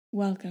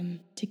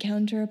Welcome to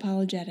Counter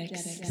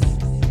Apologetics.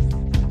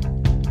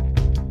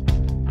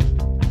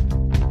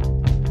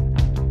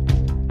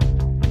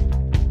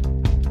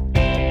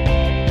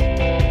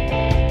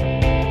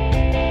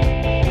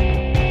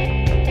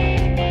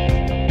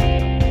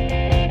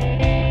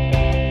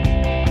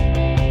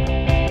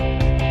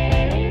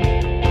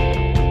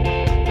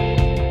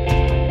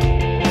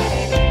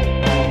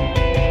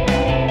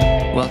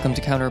 Welcome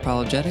to Counter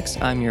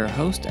Apologetics. I'm your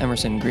host,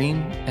 Emerson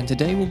Green, and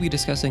today we'll be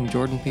discussing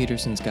Jordan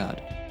Peterson's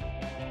God.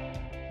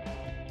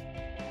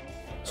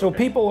 So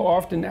people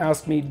often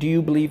ask me, do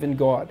you believe in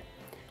God?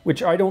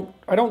 Which I don't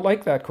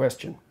like that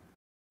question.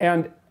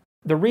 And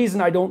the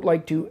reason I don't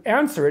like to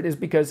answer it is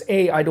because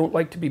A, I don't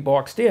like to be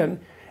boxed in,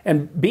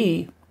 and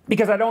B,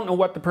 because I don't know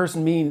what the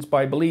person means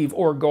by believe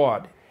or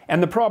God.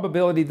 And the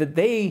probability that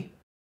they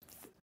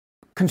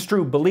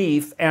construe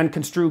belief and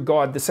construe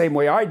God the same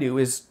way I do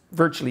is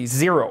virtually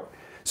zero.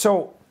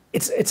 So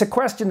it's a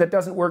question that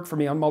doesn't work for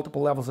me on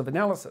multiple levels of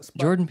analysis.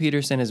 Jordan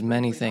Peterson is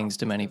many things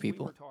to many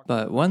people,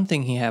 but one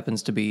thing he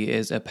happens to be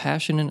is a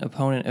passionate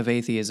opponent of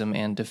atheism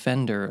and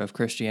defender of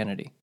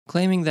Christianity,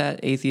 claiming that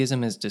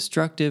atheism is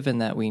destructive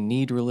and that we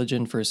need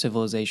religion for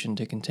civilization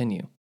to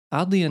continue.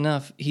 Oddly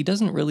enough, he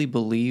doesn't really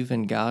believe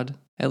in God,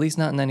 at least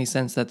not in any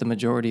sense that the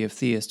majority of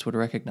theists would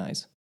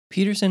recognize.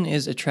 Peterson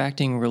is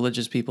attracting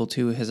religious people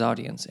to his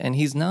audience, and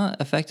he's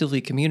not effectively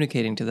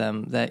communicating to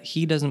them that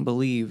he doesn't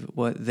believe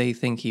what they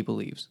think he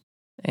believes.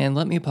 And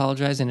let me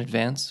apologize in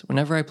advance,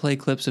 whenever I play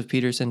clips of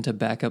Peterson to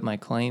back up my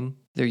claim,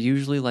 they're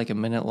usually like a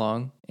minute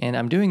long, and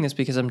I'm doing this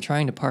because I'm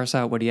trying to parse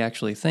out what he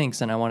actually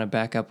thinks and I want to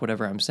back up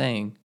whatever I'm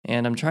saying,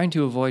 and I'm trying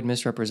to avoid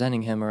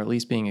misrepresenting him or at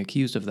least being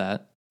accused of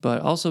that,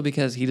 but also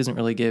because he doesn't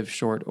really give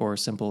short or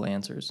simple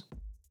answers.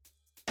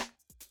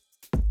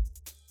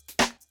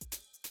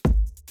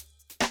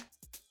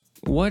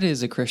 What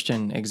is a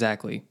Christian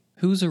exactly?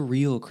 Who's a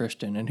real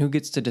Christian, and who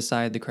gets to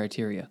decide the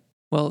criteria?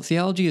 Well,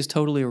 theology is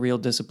totally a real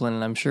discipline,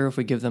 and I'm sure if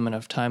we give them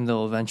enough time,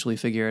 they'll eventually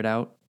figure it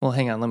out. Well,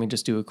 hang on, let me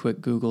just do a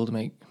quick Google to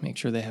make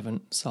sure they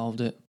haven't solved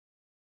it.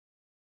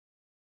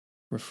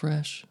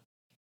 Refresh.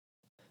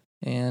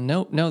 And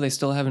no, they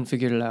still haven't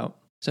figured it out.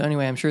 So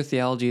anyway, I'm sure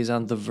theology is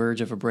on the verge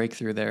of a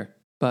breakthrough there.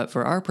 But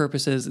for our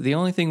purposes, the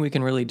only thing we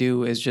can really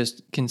do is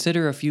just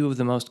consider a few of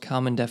the most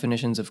common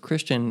definitions of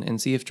Christian and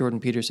see if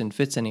Jordan Peterson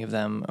fits any of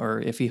them or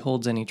if he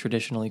holds any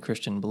traditionally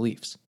Christian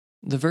beliefs.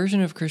 The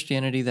version of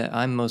Christianity that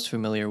I'm most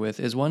familiar with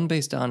is one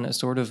based on a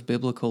sort of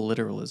biblical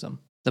literalism.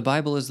 The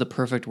Bible is the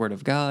perfect word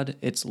of God,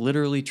 it's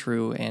literally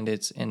true, and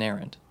it's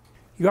inerrant.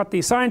 You got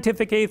the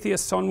scientific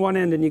atheists on one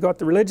end and you got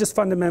the religious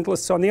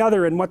fundamentalists on the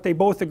other, and what they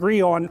both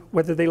agree on,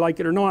 whether they like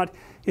it or not,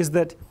 is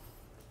that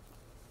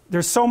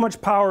there's so much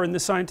power in the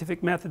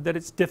scientific method that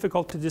it's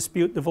difficult to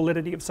dispute the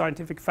validity of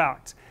scientific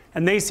facts.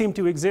 And they seem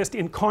to exist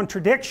in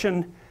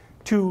contradiction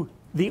to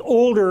the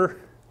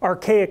older,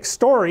 archaic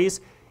stories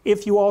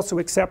if you also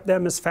accept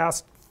them as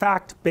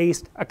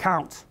fact-based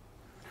accounts.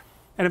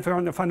 And if you're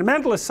on the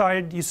fundamentalist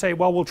side, you say,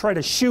 well, we'll try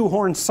to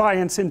shoehorn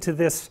science into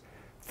this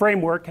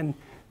framework, and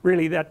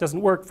really that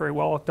doesn't work very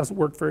well. It doesn't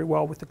work very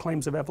well with the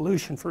claims of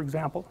evolution, for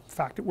example. In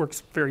fact, it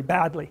works very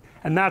badly.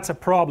 And that's a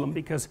problem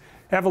because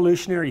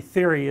evolutionary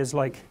theory is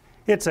like,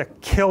 it's a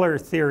killer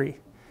theory,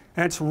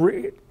 and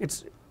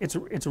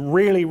it's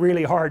really,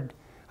 really hard.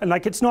 And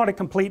like, it's not a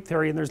complete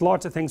theory, and there's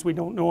lots of things we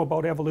don't know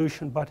about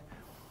evolution, but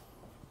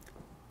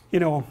you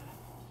know,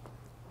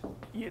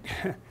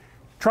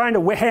 trying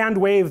to hand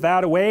wave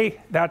that away,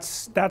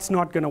 that's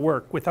not going to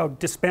work without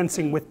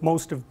dispensing with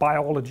most of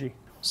biology.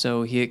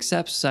 So he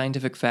accepts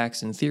scientific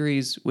facts and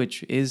theories,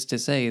 which is to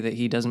say that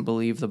he doesn't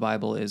believe the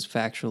Bible is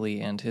factually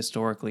and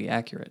historically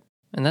accurate.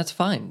 And that's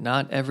fine,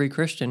 not every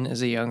Christian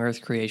is a young earth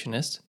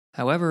creationist.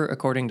 However,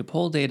 according to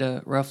poll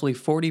data, roughly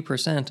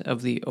 40%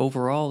 of the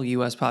overall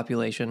US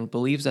population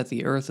believes that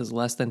the earth is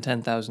less than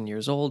 10,000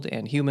 years old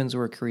and humans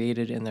were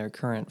created in their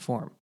current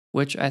form.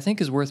 Which I think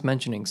is worth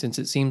mentioning since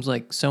it seems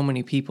like so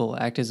many people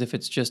act as if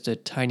it's just a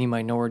tiny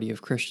minority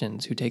of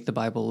Christians who take the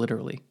Bible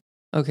literally.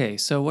 Okay,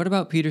 so what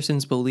about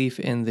Peterson's belief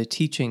in the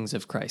teachings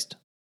of Christ?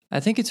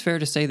 I think it's fair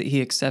to say that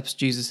he accepts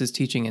Jesus'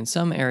 teaching in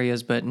some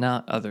areas but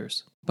not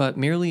others. But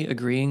merely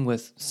agreeing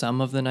with some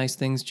of the nice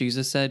things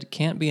Jesus said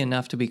can't be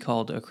enough to be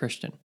called a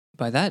Christian.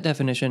 By that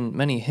definition,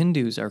 many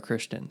Hindus are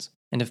Christians.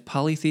 And if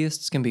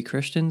polytheists can be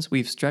Christians,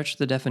 we've stretched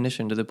the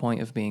definition to the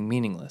point of being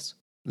meaningless.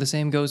 The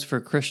same goes for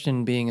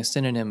Christian being a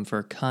synonym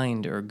for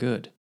kind or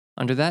good.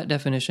 Under that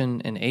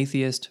definition, an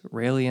atheist,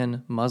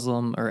 Raelian,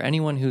 Muslim, or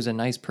anyone who's a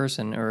nice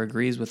person or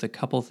agrees with a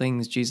couple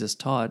things Jesus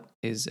taught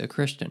is a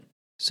Christian.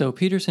 So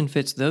Peterson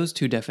fits those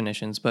two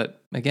definitions,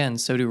 but again,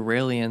 so do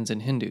Raelians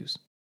and Hindus.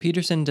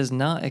 Peterson does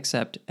not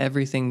accept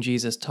everything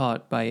Jesus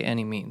taught by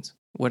any means.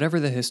 Whatever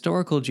the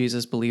historical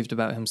Jesus believed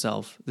about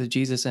himself, the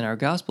Jesus in our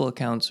gospel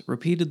accounts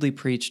repeatedly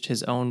preached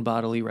his own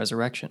bodily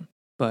resurrection.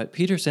 But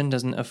Peterson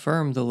doesn't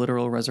affirm the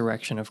literal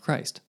resurrection of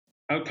Christ.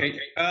 Okay,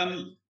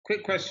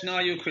 quick question,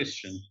 are you a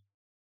Christian?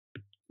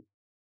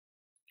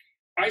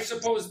 I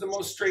suppose the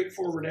most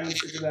straightforward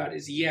answer to that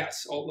is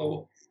yes,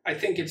 although I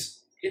think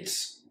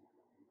it's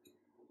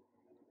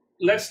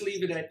let's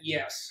leave it at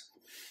yes.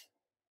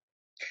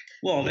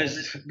 Well,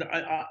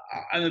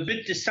 I'm a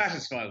bit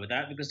dissatisfied with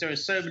that because there are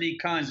so many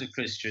kinds of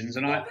Christians,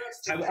 and Well,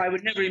 I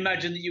would never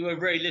imagine that you were a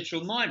very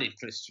literal-minded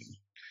Christian.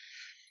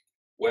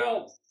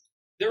 Well,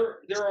 there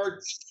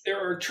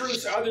are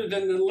truths other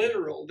than the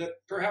literal that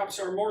perhaps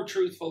are more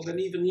truthful than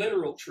even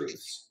literal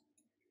truths.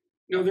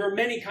 You know, there are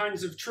many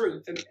kinds of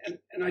truth, and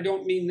I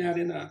don't mean that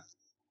in a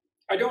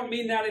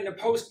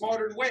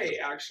postmodern way,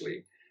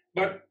 actually.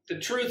 But the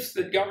truths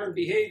that govern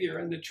behavior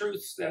and the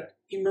truths that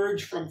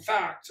emerge from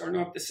facts are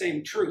not the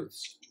same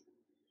truths.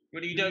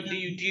 Well, do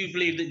you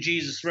believe that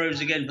Jesus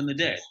rose again from the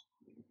dead?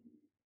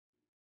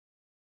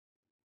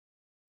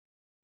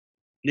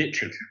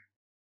 Literally.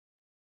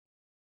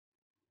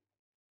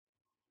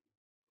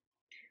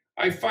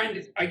 I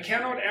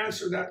cannot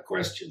answer that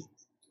question.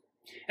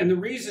 And the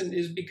reason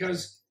is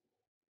because,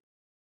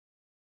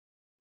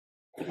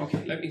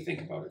 okay, let me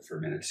think about it for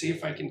a minute, see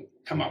if I can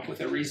come up with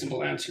a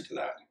reasonable answer to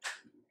that.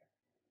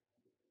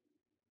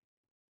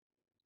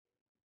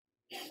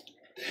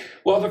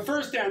 Well, the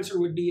first answer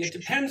would be, it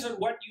depends on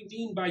what you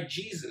mean by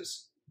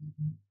Jesus.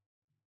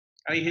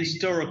 A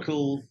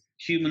historical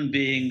human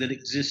being that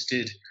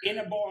existed in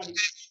a body.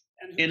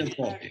 And in a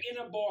body. In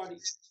a body.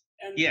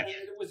 And, yes.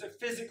 And it was a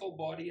physical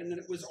body, and that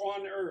it was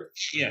on earth.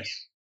 Yes.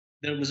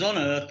 That it was on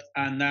earth,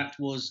 and that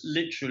was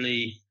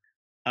literally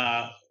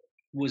came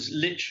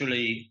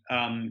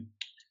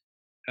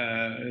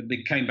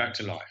back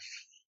to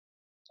life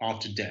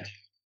after death.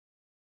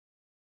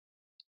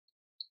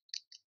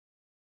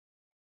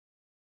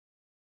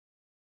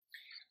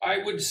 I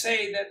would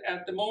say that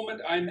at the moment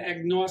I'm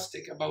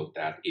agnostic about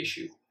that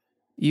issue.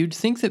 You'd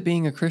think that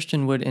being a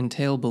Christian would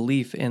entail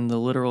belief in the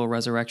literal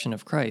resurrection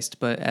of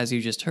Christ, but as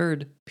you just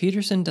heard,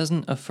 Peterson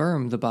doesn't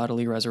affirm the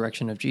bodily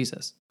resurrection of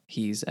Jesus.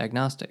 He's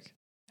agnostic.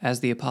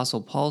 As the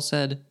Apostle Paul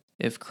said,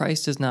 "If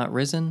Christ is not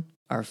risen,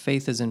 our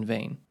faith is in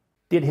vain."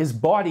 Did his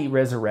body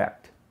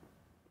resurrect?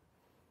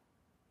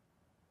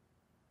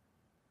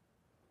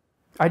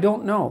 I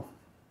don't know.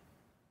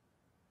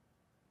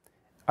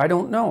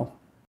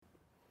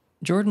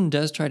 Jordan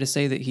does try to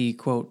say that he,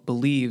 quote,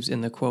 believes in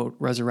the, quote,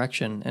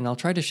 resurrection, and I'll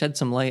try to shed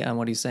some light on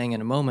what he's saying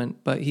in a moment,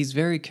 but he's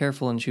very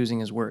careful in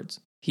choosing his words.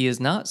 He is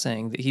not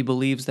saying that he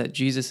believes that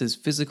Jesus'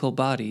 physical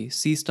body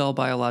ceased all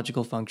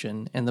biological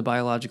function, and the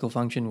biological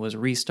function was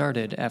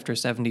restarted after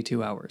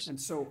 72 hours. And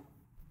so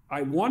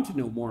I want to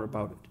know more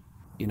about it.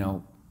 You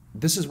know,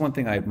 this is one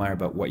thing I admire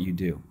about what you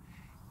do,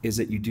 is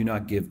that you do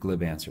not give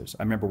glib answers.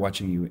 I remember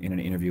watching you in an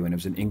interview, and it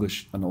was in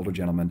English, an older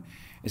gentleman.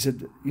 He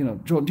said, you know,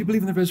 Joel, do you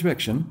believe in the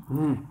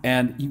resurrection?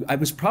 And I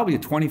was probably a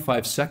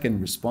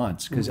 25-second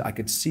response, because I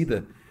could see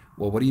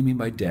well, what do you mean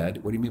by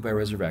dead? What do you mean by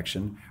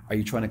resurrection? Are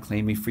you trying to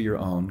claim me for your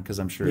own? Because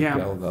I'm sure,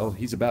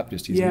 he's a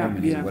Baptist, he's a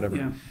Mormon, he's whatever.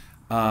 Yeah,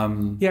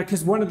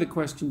 because one of the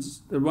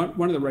questions,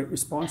 one of the right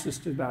responses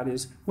to that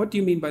is, what do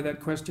you mean by that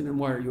question, and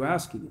why are you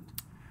asking it?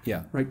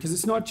 Yeah. Right, because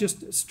it's not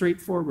just a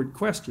straightforward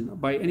question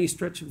by any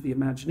stretch of the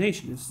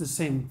imagination. It's the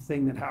same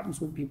thing that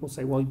happens when people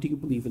say, well, do you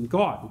believe in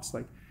God? It's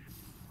like,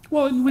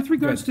 well, and with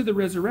regards to the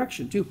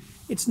resurrection too,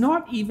 it's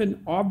not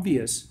even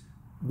obvious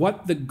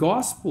what the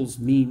Gospels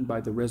mean by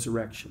the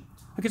resurrection.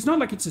 Like, it's not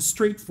like it's a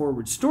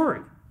straightforward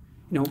story.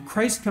 You know,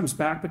 Christ comes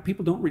back, but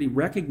people don't really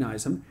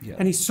recognize him. Yeah.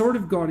 And he's sort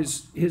of got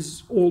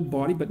his old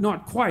body, but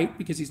not quite,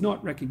 because he's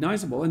not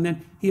recognizable. And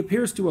then he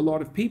appears to a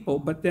lot of people,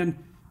 but then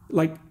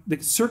like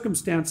the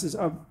circumstances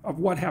of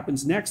what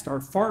happens next are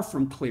far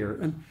from clear.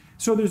 And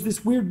so there's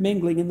this weird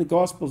mingling in the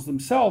Gospels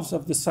themselves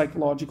of the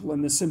psychological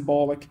and the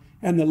symbolic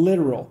and the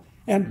literal.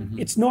 And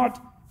it's not,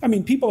 I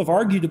mean, people have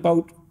argued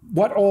about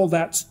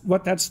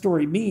what that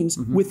story means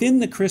within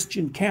the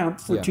Christian camp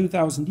for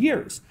 2,000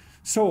 years.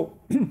 So,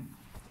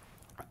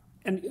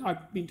 and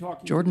I've been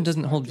talking... Jordan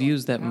doesn't hold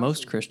views that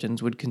most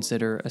Christians would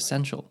consider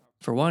essential.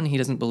 For one, he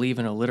doesn't believe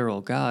in a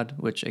literal God,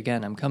 which,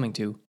 again, I'm coming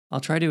to. I'll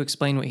try to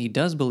explain what he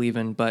does believe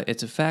in, but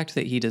it's a fact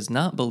that he does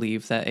not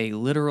believe that a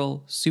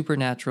literal,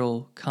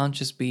 supernatural,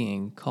 conscious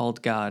being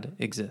called God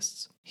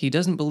exists. He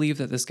doesn't believe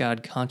that this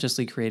God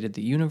consciously created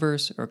the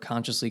universe or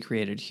consciously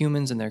created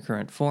humans in their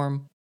current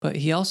form, but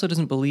he also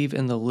doesn't believe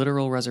in the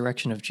literal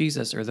resurrection of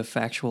Jesus or the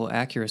factual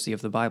accuracy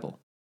of the Bible.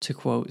 To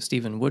quote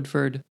Stephen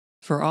Woodford,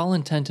 "For all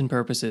intent and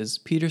purposes,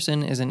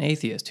 Peterson is an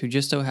atheist who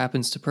just so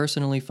happens to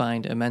personally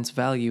find immense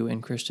value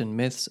in Christian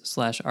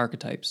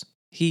myths/archetypes.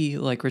 He,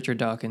 like Richard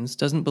Dawkins,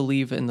 doesn't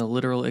believe in the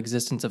literal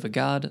existence of a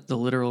God, the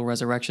literal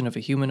resurrection of a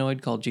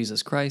humanoid called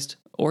Jesus Christ,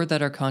 or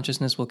that our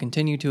consciousness will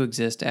continue to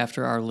exist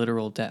after our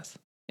literal death.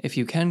 If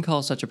you can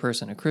call such a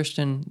person a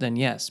Christian, then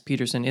yes,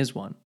 Peterson is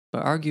one,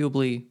 but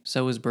arguably,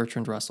 so is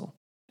Bertrand Russell."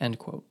 End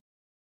quote.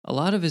 A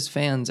lot of his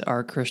fans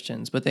are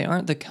Christians, but they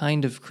aren't the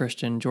kind of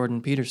Christian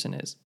Jordan Peterson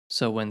is.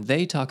 So when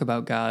they talk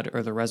about God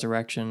or the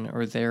resurrection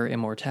or their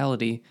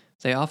immortality,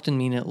 they often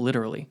mean it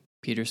literally.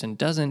 Peterson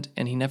doesn't,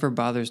 and he never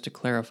bothers to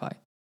clarify.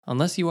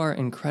 Unless you are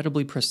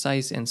incredibly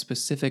precise and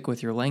specific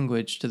with your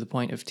language to the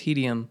point of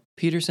tedium,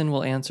 Peterson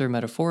will answer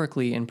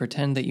metaphorically and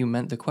pretend that you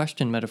meant the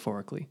question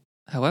metaphorically.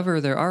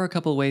 However, there are a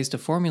couple ways to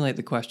formulate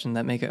the question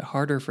that make it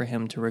harder for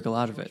him to wriggle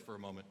out of it.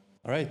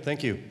 All right,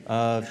 thank you.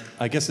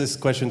 I guess this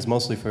question's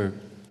mostly for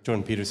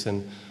Jordan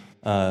Peterson.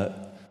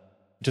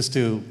 Just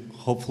to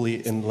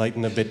hopefully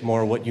enlighten a bit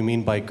more what you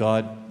mean by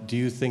God, do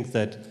you think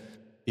that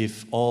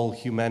if all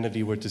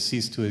humanity were to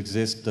cease to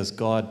exist, does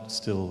God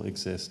still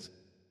exist?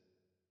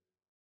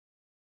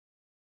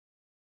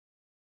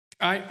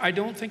 I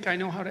don't think I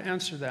know how to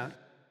answer that.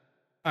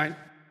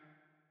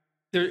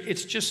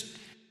 It's just,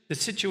 the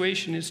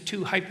situation is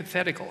too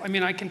hypothetical. I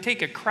mean, I can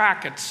take a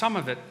crack at some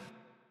of it,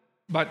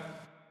 but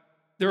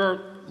there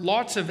are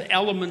lots of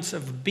elements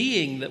of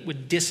being that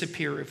would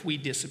disappear if we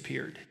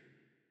disappeared.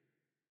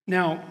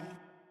 Now,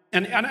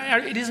 and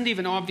it isn't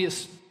even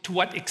obvious to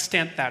what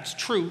extent that's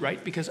true,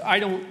 right? Because I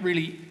don't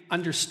really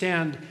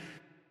understand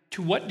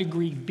to what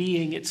degree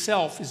being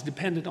itself is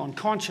dependent on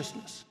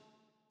consciousness.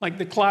 Like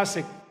the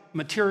classic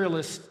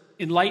materialist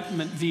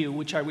Enlightenment view,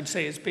 which I would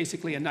say is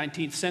basically a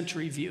 19th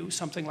century view,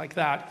 something like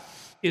that,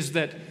 is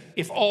that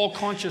if all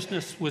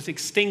consciousness was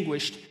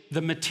extinguished,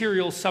 the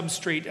material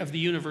substrate of the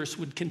universe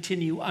would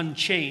continue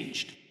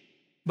unchanged.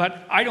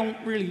 But I don't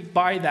really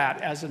buy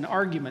that as an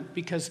argument,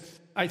 because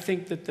I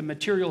think that the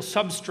material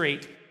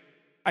substrate,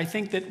 I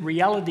think that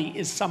reality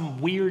is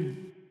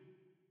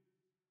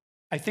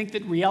I think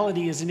that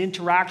reality is an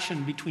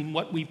interaction between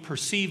what we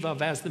perceive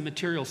of as the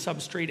material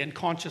substrate and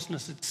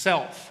consciousness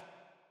itself.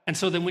 And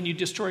so then when you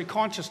destroy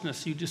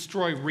consciousness, you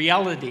destroy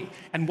reality.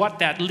 And what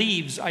that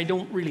leaves, I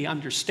don't really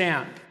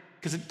understand,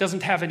 because it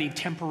doesn't have any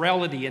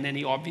temporality in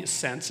any obvious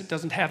sense. It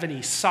doesn't have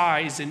any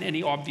size in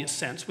any obvious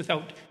sense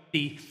without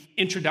the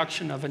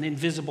introduction of an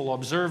invisible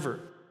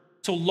observer.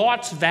 So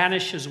lots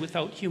vanishes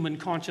without human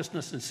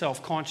consciousness and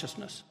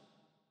self-consciousness.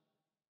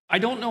 I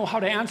don't know how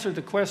to answer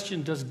the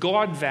question, does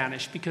God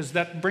vanish? Because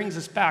that brings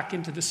us back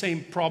into the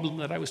same problem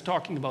that I was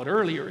talking about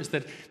earlier, is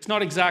that it's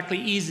not exactly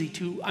easy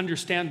to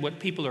understand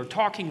what people are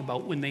talking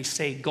about when they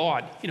say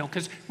God. You know,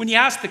 because when you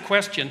ask the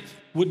question,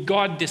 would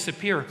God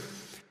disappear?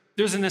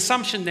 There's an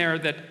assumption there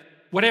that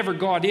whatever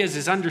God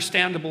is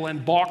understandable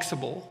and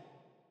boxable,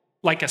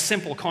 like a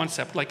simple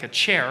concept, like a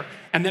chair,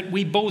 and that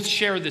we both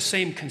share the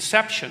same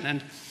conception.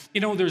 And,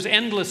 you know, there's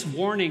endless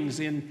warnings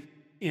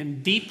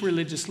in deep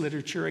religious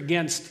literature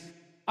against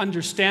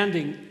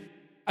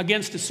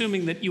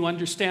assuming that you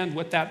understand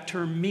what that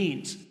term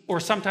means,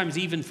 or sometimes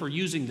even for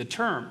using the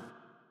term.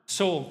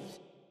 So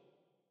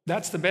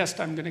that's the best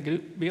I'm going to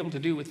be able to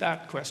do with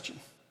that question.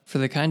 For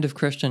the kind of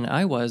Christian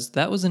I was,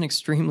 that was an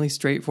extremely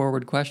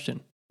straightforward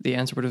question. The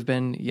answer would have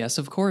been, yes,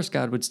 of course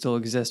God would still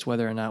exist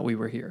whether or not we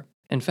were here.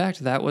 In fact,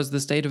 that was the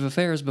state of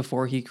affairs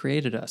before he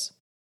created us.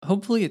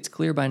 Hopefully it's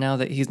clear by now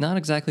that he's not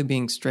exactly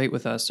being straight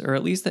with us, or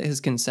at least that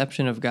his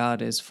conception of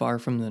God is far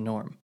from the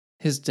norm.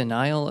 His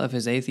denial of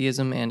his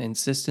atheism and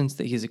insistence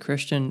that he's a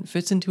Christian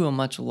fits into a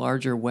much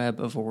larger web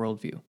of a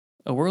worldview.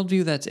 A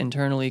worldview that's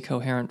internally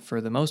coherent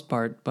for the most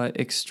part, but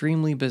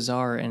extremely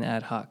bizarre and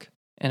ad hoc.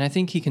 And I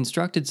think he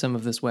constructed some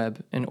of this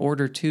web in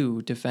order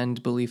to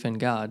defend belief in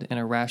God in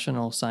a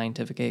rational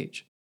scientific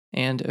age.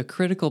 And a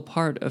critical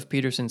part of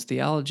Peterson's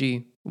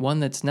theology, one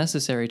that's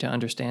necessary to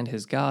understand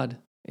his God,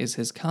 is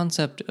his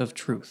concept of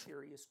truth.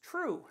 Theory is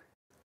true.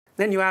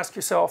 Then you ask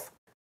yourself,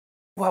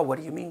 well, what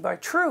do you mean by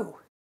true?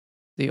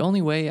 The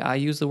only way I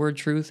use the word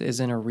truth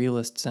is in a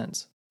realist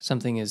sense.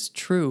 Something is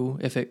true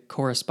if it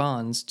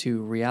corresponds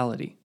to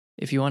reality.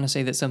 If you want to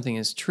say that something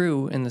is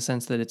true in the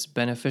sense that it's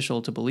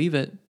beneficial to believe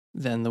it,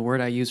 then the word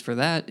I use for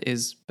that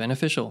is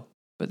beneficial.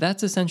 But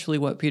that's essentially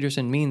what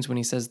Peterson means when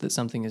he says that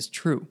something is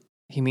true.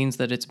 He means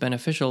that it's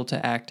beneficial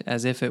to act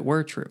as if it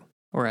were true.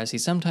 Or as he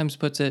sometimes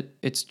puts it,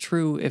 it's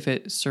true if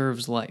it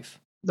serves life.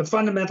 The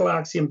fundamental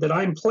axiom that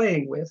I'm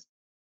playing with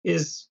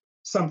is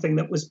something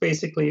that was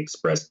basically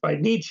expressed by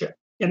Nietzsche.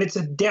 And it's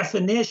a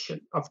definition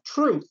of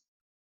truth.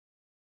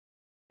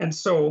 And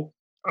so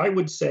I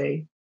would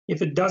say,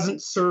 if it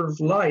doesn't serve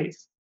life,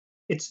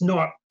 it's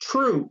not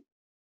true.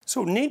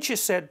 So Nietzsche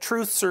said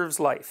truth serves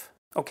life.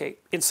 Okay,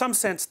 in some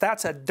sense,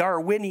 that's a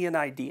Darwinian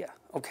idea.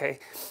 Okay,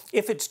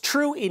 if it's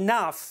true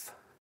enough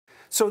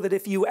so that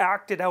if you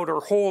act it out or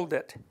hold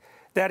it,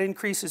 that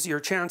increases your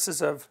chances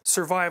of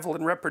survival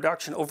and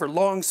reproduction over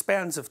long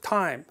spans of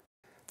time,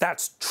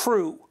 that's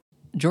true.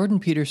 Jordan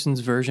Peterson's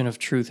version of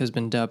truth has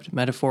been dubbed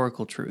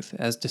metaphorical truth,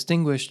 as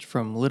distinguished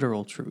from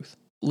literal truth.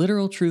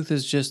 Literal truth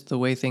is just the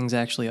way things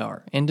actually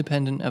are,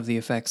 independent of the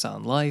effects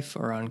on life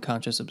or on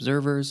conscious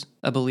observers.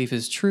 A belief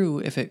is true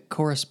if it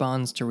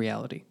corresponds to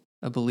reality.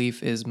 A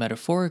belief is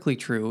metaphorically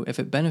true if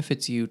it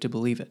benefits you to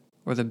believe it,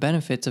 or the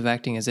benefits of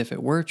acting as if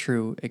it were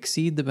true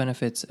exceed the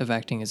benefits of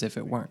acting as if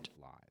it weren't.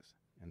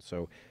 And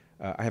so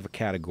I have a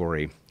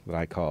category that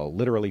I call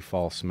literally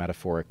false,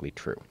 metaphorically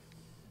true.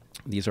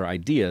 These are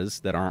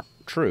ideas that aren't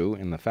true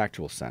in the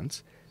factual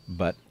sense,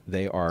 but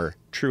they are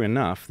true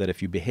enough that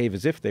if you behave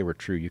as if they were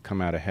true, you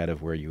come out ahead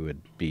of where you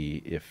would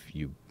be if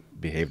you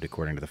behaved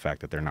according to the fact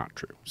that they're not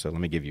true. So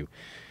let me give you,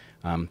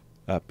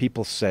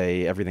 people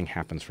say everything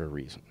happens for a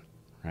reason,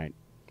 right?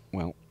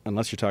 Well,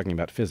 unless you're talking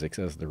about physics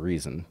as the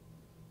reason,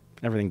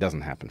 everything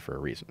doesn't happen for a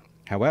reason.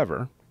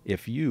 However,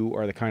 if you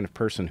are the kind of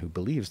person who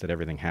believes that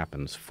everything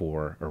happens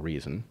for a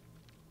reason,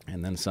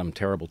 and then some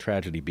terrible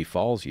tragedy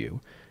befalls you,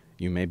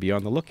 you may be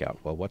on the lookout.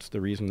 Well, what's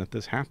the reason that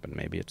this happened?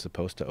 Maybe it's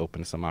supposed to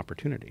open some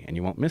opportunity, and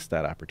you won't miss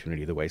that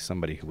opportunity the way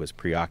somebody who was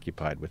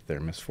preoccupied with their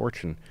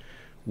misfortune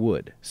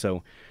would.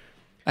 So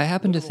I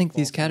happen to think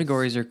these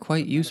categories are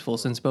quite useful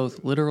since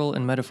both literal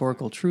and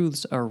metaphorical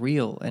truths are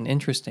real and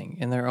interesting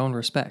in their own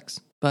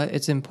respects, but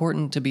it's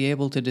important to be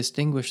able to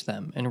distinguish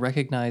them and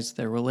recognize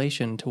their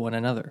relation to one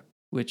another,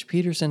 which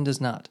Peterson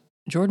does not.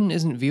 Jordan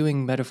isn't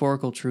viewing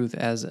metaphorical truth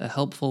as a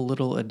helpful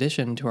little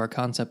addition to our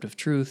concept of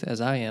truth as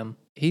I am.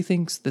 He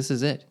thinks this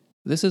is it.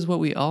 This is what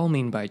we all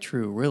mean by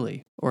true,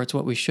 really, or it's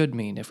what we should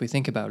mean if we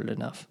think about it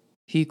enough.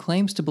 He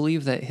claims to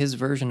believe that his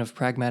version of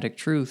pragmatic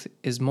truth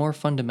is more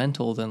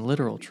fundamental than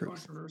literal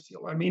truth.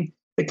 Controversial. I mean,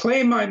 the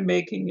claim I'm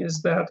making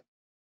is that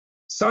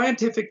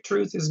scientific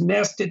truth is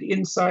nested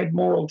inside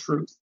moral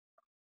truth,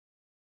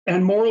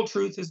 and moral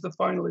truth is the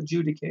final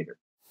adjudicator.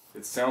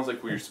 It sounds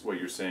like what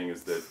you're saying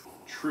is that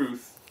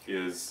truth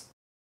is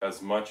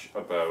as much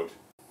about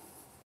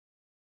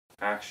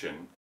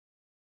action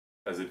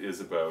as it is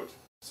about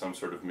some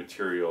sort of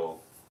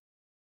material,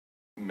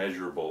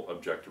 measurable,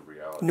 objective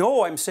reality.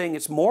 No, I'm saying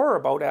it's more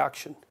about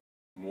action.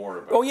 More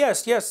about. Oh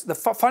yes, yes. The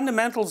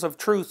fundamentals of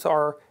truth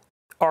are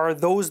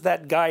those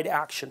that guide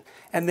action,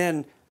 and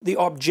then the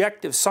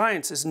objective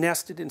science is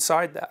nested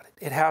inside that.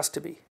 It has to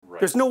be.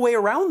 Right. There's no way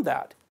around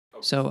that.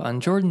 So, on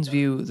Jordan's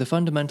view, the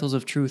fundamentals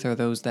of truth are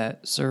those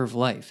that serve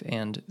life,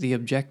 and the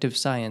objective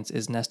science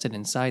is nested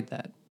inside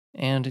that.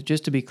 And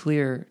just to be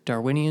clear,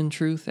 Darwinian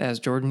truth, as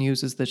Jordan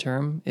uses the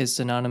term, is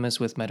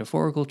synonymous with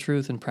metaphorical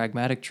truth and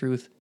pragmatic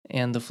truth,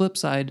 and the flip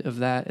side of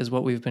that is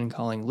what we've been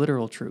calling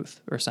literal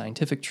truth, or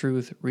scientific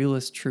truth,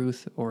 realist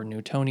truth, or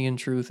Newtonian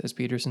truth, as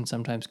Peterson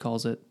sometimes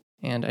calls it.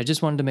 And I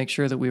just wanted to make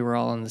sure that we were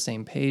all on the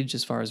same page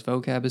as far as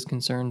vocab is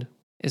concerned.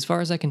 As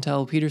far as I can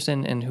tell,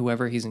 Peterson and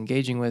whoever he's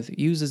engaging with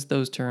uses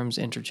those terms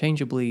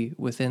interchangeably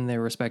within their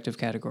respective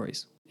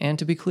categories. And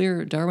to be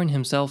clear, Darwin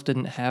himself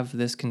didn't have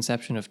this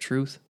conception of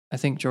truth. I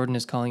think Jordan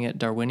is calling it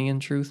Darwinian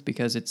truth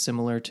because it's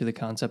similar to the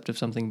concept of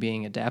something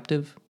being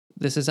adaptive.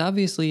 This is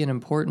obviously an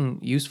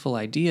important, useful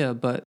idea,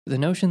 but the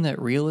notion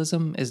that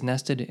realism is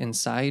nested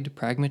inside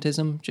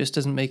pragmatism just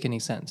doesn't make any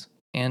sense.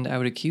 And I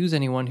would accuse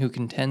anyone who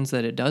contends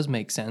that it does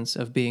make sense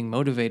of being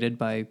motivated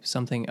by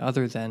something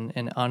other than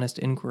an honest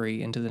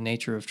inquiry into the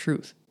nature of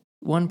truth.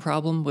 One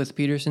problem with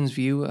Peterson's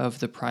view of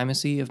the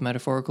primacy of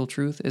metaphorical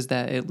truth is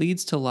that it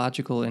leads to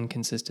logical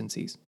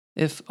inconsistencies.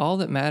 If all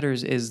that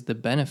matters is the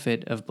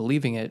benefit of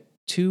believing it,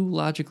 two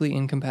logically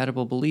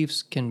incompatible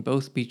beliefs can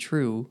both be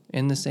true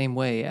in the same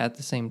way at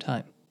the same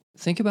time.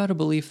 Think about a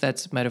belief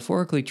that's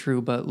metaphorically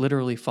true but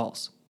literally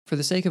false. For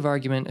the sake of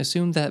argument,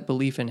 assume that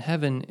belief in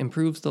heaven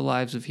improves the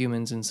lives of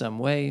humans in some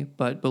way,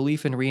 but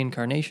belief in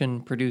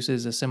reincarnation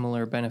produces a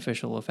similar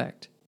beneficial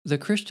effect. The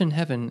Christian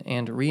heaven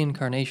and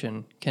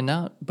reincarnation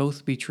cannot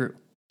both be true.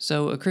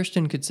 So a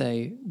Christian could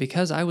say,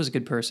 because I was a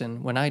good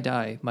person, when I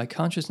die, my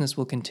consciousness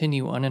will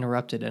continue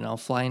uninterrupted and I'll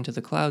fly into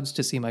the clouds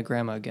to see my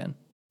grandma again.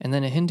 And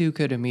then a Hindu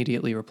could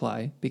immediately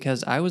reply,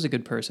 because I was a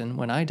good person,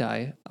 when I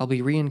die, I'll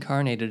be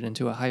reincarnated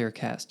into a higher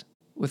caste.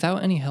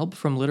 Without any help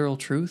from literal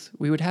truth,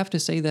 we would have to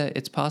say that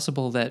it's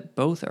possible that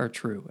both are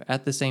true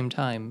at the same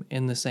time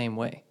in the same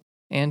way.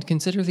 And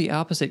consider the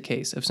opposite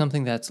case of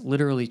something that's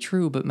literally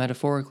true but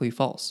metaphorically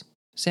false.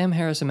 Sam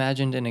Harris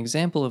imagined an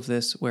example of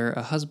this where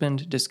a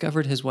husband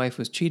discovered his wife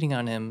was cheating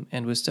on him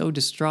and was so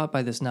distraught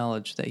by this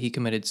knowledge that he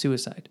committed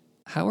suicide.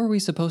 How are we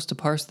supposed to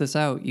parse this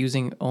out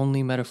using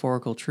only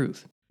metaphorical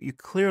truth? You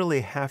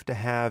clearly have to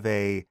have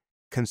a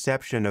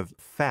conception of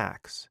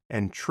facts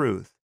and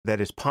truth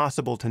that is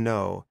possible to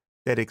know,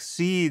 that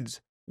exceeds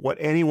what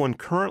anyone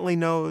currently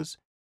knows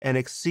and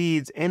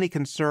exceeds any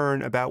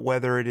concern about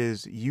whether it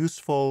is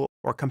useful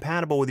or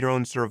compatible with your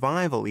own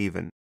survival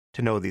even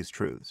to know these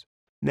truths.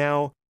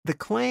 Now, the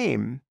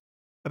claim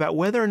about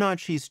whether or not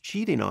she's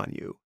cheating on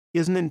you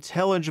is an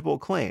intelligible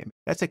claim.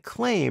 That's a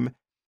claim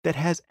that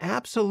has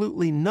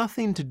absolutely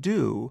nothing to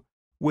do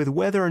with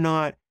whether or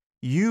not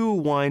you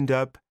wind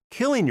up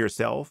killing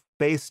yourself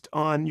based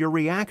on your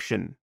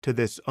reaction to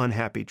this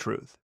unhappy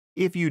truth.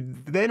 If you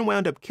then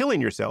wound up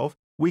killing yourself,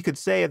 we could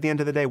say at the end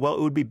of the day, well,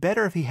 it would be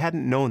better if he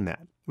hadn't known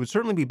that. It would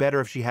certainly be better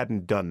if she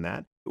hadn't done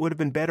that. It would have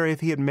been better if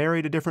he had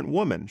married a different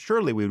woman.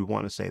 Surely we would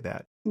want to say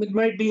that. It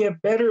might be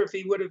better if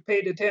he would have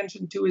paid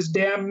attention to his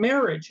damn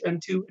marriage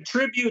and to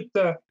attribute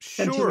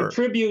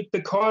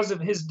the cause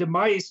of his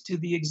demise to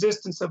the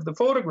existence of the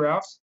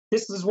photographs.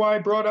 This is why I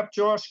brought up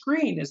Josh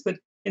Green, is that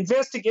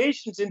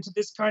investigations into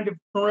this kind of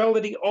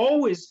morality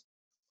always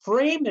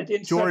frame it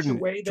in such a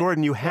way that...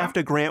 Jordan, you have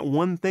to grant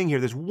one thing here.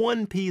 There's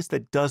one piece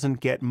that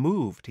doesn't get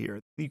moved here.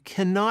 You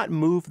cannot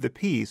move the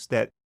piece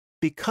that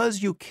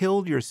because you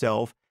killed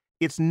yourself,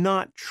 it's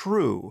not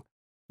true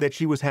that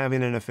she was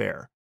having an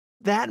affair.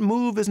 That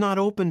move is not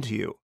open to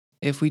you.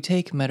 If we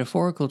take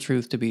metaphorical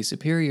truth to be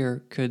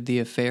superior, could the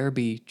affair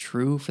be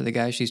true for the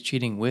guy she's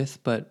cheating with,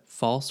 but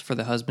false for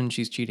the husband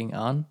she's cheating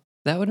on?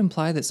 That would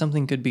imply that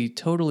something could be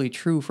totally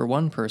true for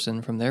one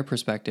person from their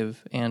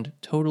perspective and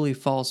totally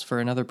false for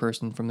another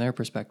person from their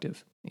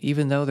perspective,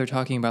 even though they're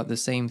talking about the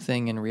same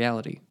thing in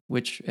reality,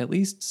 which at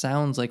least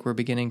sounds like we're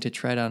beginning to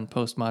tread on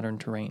postmodern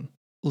terrain.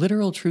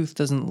 Literal truth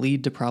doesn't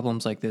lead to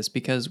problems like this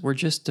because we're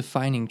just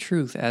defining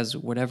truth as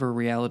whatever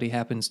reality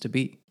happens to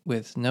be,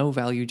 with no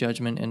value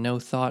judgment and no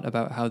thought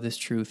about how this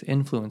truth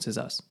influences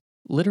us.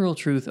 Literal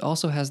truth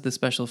also has the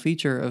special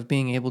feature of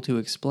being able to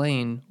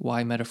explain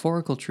why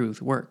metaphorical truth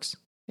works.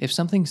 If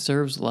something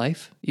serves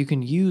life, you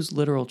can use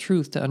literal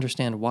truth to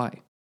understand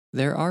why.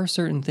 There are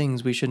certain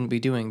things we shouldn't be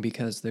doing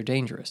because they're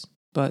dangerous,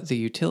 but the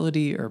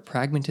utility or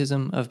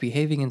pragmatism of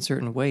behaving in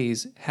certain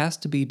ways has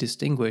to be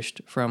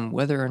distinguished from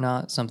whether or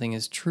not something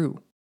is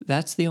true.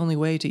 That's the only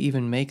way to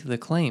even make the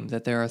claim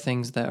that there are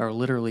things that are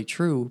literally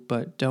true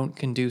but don't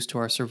conduce to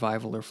our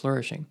survival or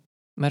flourishing.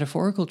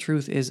 Metaphorical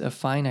truth is a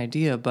fine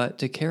idea, but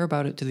to care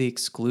about it to the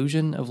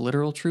exclusion of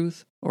literal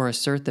truth, or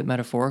assert that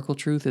metaphorical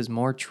truth is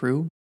more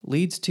true,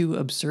 leads to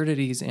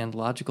absurdities and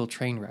logical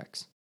train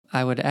wrecks.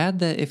 I would add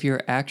that if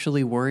you're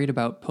actually worried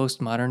about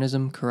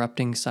postmodernism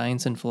corrupting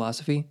science and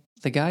philosophy,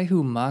 the guy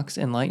who mocks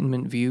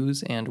Enlightenment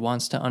views and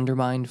wants to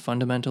undermine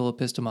fundamental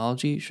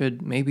epistemology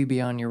should maybe be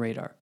on your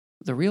radar.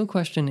 The real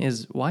question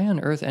is why on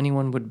earth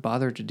anyone would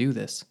bother to do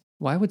this?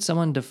 Why would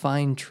someone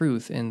define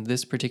truth in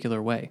this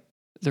particular way?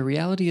 The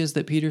reality is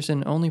that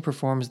Peterson only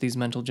performs these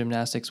mental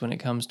gymnastics when it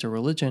comes to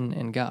religion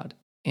and God.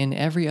 In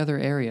every other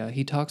area,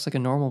 he talks like a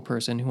normal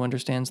person who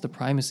understands the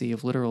primacy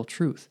of literal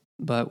truth.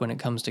 But when it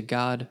comes to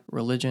God,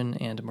 religion,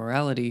 and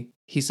morality,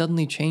 he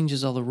suddenly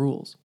changes all the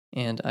rules.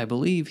 And I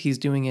believe he's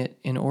doing it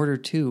in order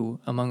to,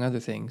 among other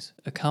things,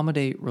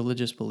 accommodate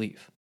religious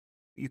belief.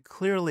 You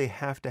clearly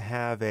have to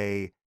have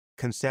a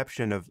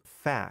conception of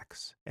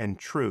facts and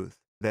truth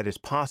that is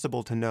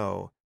possible to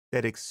know,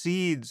 that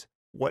exceeds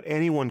what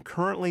anyone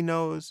currently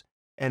knows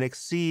and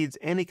exceeds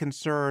any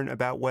concern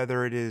about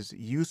whether it is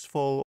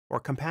useful or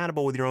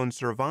compatible with your own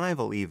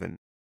survival even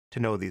to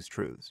know these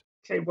truths.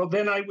 Okay, well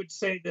then I would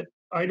say that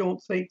I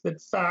don't think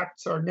that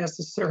facts are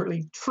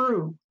necessarily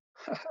true.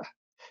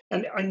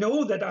 And I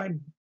know that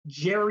I'm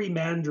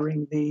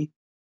gerrymandering the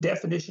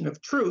definition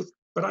of truth,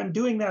 but I'm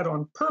doing that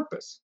on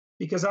purpose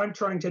because I'm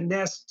trying to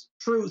nest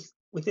truth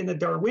within a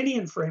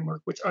Darwinian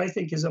framework, which I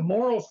think is a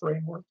moral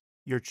framework.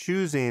 You're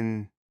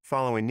choosing,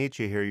 following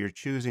Nietzsche here, you're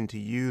choosing to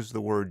use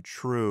the word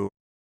true.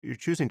 You're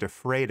choosing to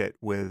freight it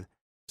with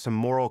some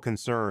moral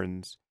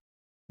concerns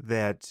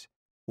that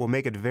will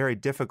make it very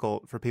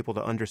difficult for people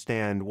to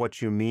understand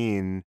what you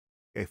mean.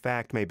 A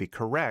fact may be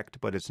correct,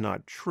 but it's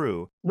not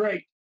true.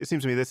 Right. It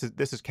seems to me this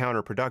is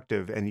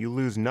counterproductive, and you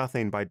lose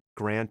nothing by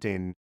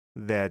granting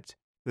that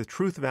the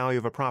truth value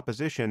of a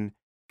proposition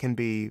can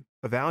be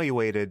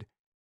evaluated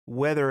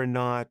whether or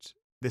not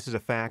this is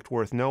a fact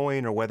worth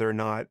knowing or whether or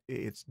not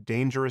it's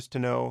dangerous to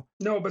know.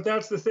 No, but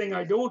that's the thing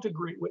I don't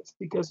agree with,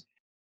 because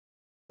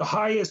the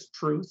highest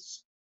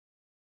truths,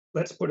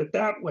 let's put it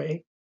that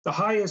way, the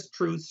highest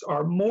truths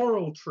are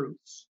moral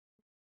truths.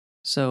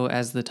 So,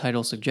 as the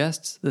title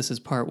suggests, this is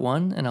part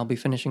 1, and I'll be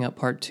finishing up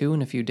part 2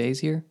 in a few days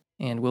here,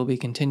 and we'll be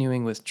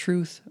continuing with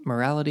truth,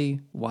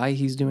 morality, why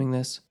he's doing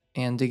this,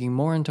 and digging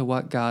more into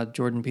what God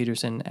Jordan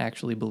Peterson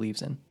actually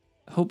believes in.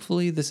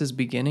 Hopefully this is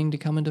beginning to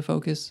come into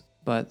focus,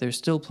 but there's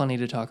still plenty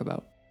to talk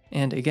about.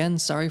 And again,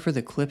 sorry for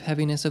the clip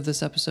heaviness of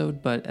this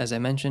episode, but as I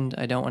mentioned,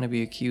 I don't want to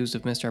be accused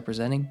of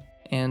misrepresenting.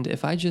 And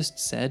if I just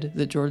said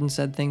that Jordan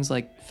said things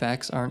like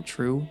facts aren't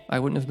true, I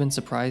wouldn't have been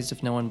surprised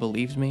if no one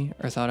believed me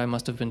or thought I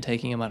must have been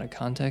taking him out of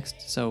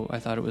context, so I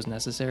thought it was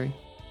necessary.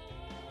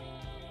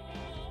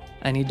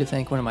 I need to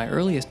thank one of my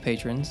earliest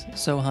patrons,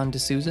 Sohan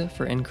D'Souza,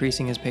 for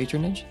increasing his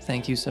patronage.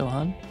 Thank you,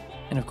 Sohan.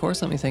 And of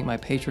course, let me thank my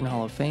Patron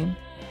Hall of Fame,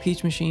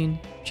 Peach Machine,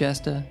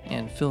 Jesta,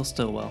 and Phil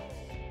Stillwell.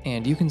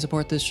 And you can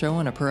support this show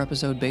on a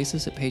per-episode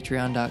basis at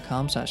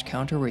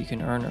patreon.com/counter, where you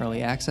can earn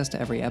early access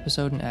to every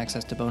episode and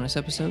access to bonus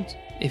episodes.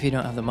 If you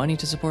don't have the money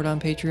to support on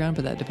Patreon,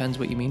 but that depends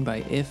what you mean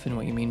by if and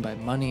what you mean by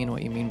money and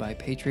what you mean by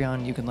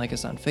Patreon, you can like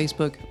us on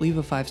Facebook, leave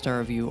a 5-star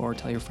review, or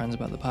tell your friends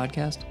about the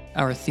podcast.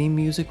 Our theme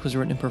music was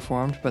written and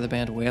performed by the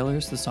band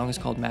Whalers. The song is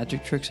called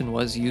Magic Tricks and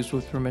was used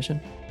with permission.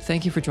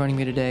 Thank you for joining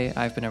me today.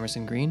 I've been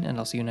Emerson Green, and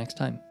I'll see you next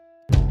time.